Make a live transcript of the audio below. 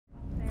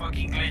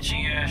fucking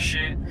glitching ass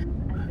shit.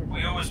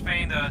 We always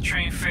paying the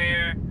train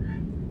fare.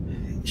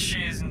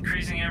 Shit is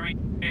increasing every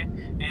day,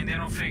 and they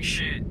don't fix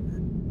shit.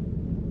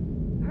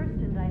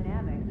 Hurston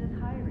Dynamics is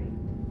hiring.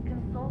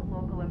 Consult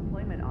local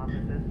employment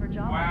offices for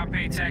job Why I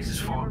pay taxes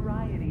in for? a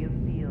variety of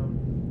fields.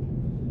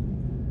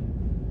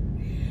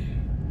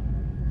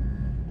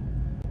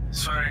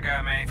 Swear to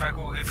God, man, if I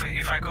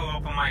go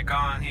open my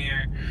gun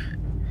here,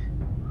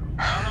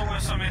 I don't know where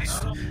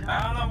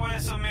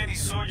so many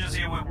soldiers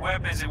here with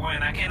weapons and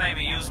when I can't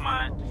even use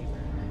mine.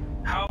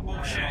 How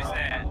bullshit is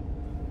that?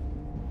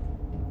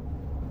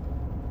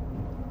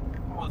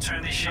 We'll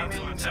turn this shit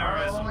into a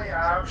terrorism. Our only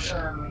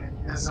option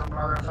is a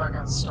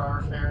motherfucking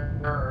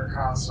Starfarer or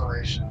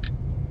Constellation.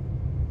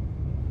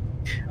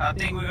 I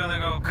think we're gonna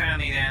go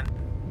Connie then.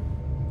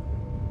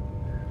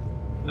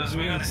 Because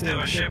we're gonna steal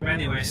a ship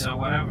anyway, so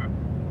whatever.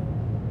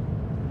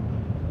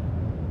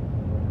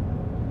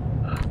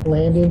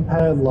 Landing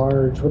pad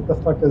large. What the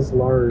fuck is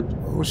large?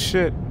 Oh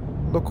shit.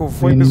 Local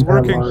Voip is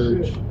working.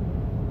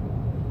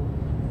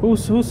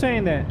 Who's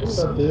saying that? What's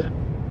up, dude?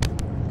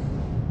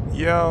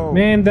 Yo.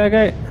 Man, that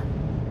guy.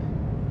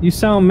 You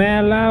sound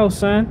mad loud,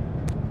 son.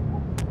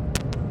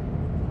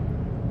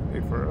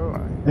 Hey, for real.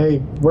 Hey,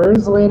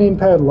 where's landing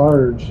pad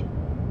large?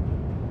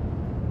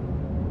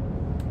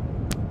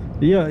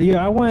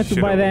 Yeah, I wanted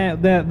to buy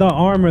the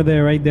armor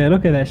there, right there.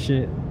 Look at that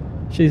shit.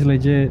 She's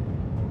legit.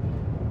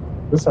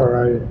 It's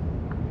alright.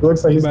 It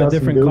looks like he's got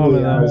some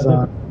googly eyes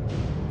on.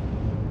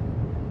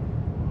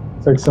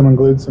 It's like someone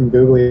glued some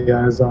googly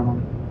eyes on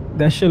him.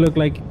 That shit look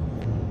like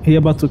he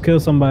about to kill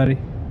somebody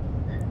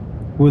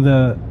with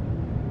a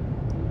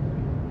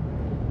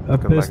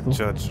pistol. Like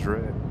Judge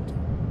Dredd.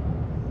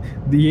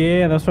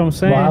 Yeah, that's what I'm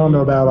saying. Well, I don't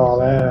know about all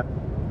that.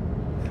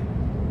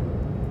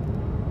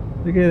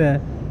 Look at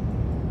that.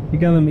 You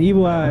got them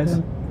evil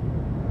eyes.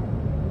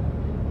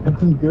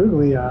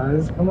 Googly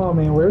eyes. Come on,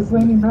 man. Where's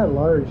landing pad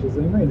large? Does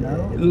anybody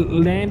know?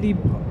 Landing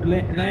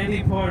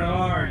port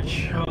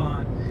large. Hold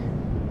on.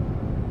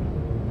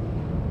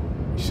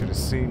 You should have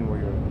seen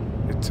where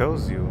it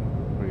tells you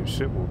where your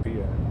ship will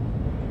be at.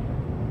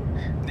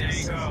 There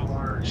you go.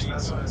 Large.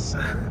 That's what it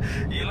said.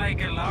 You like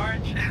it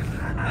large? It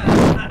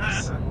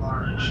said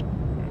large.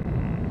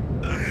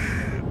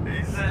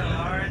 He said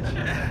large.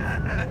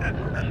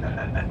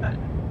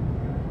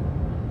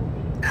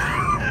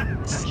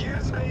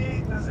 Excuse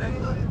me, does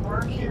anybody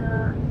work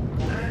here?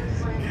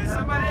 Can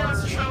somebody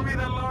else show me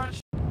the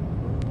large?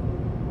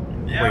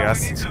 Yeah,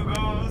 Wait, we need 2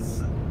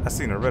 goals. I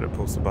seen a Reddit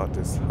post about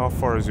this. How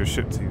far is your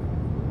ship to you?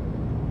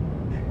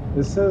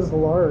 It says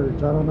large.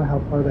 I don't know how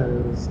far that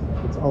is.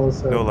 It's all it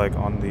says. No, like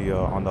on the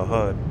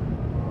HUD.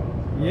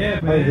 Yeah,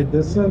 Oh, the man.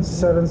 distance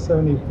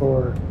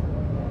 774.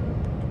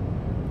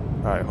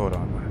 Alright, hold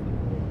on.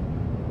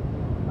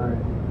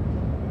 Alright.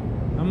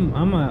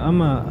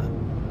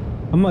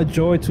 I'm a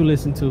joy to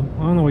listen to.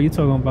 I don't know what you're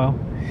talking about.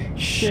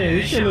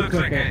 Shit, this shit looks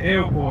like an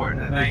airport.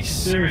 Like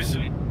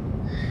seriously.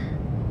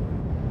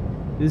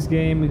 This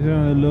game is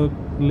gonna look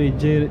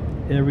legit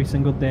every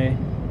single day.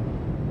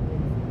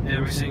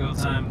 Every single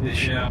time this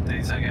shit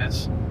updates, I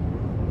guess.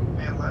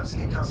 Man,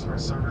 Levski customer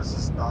service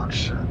is dog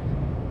shit.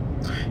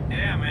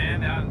 Yeah,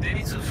 man. They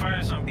need to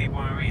fire some people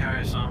and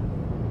rehire some.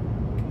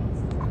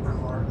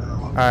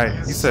 Alright,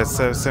 you said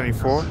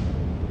 774?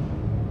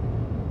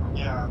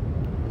 Yeah.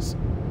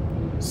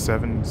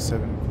 7.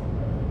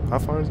 How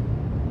far is it?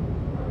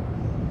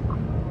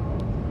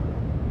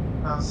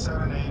 About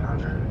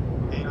 800.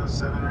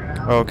 807 right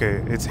now. Oh,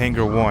 okay, it's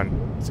Hangar 1.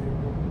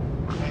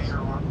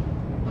 Hangar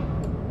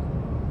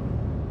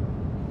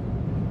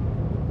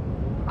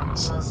 1.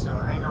 So let's go.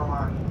 Hangar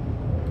 1.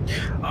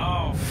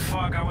 Oh,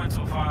 fuck. I went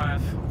to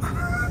 5.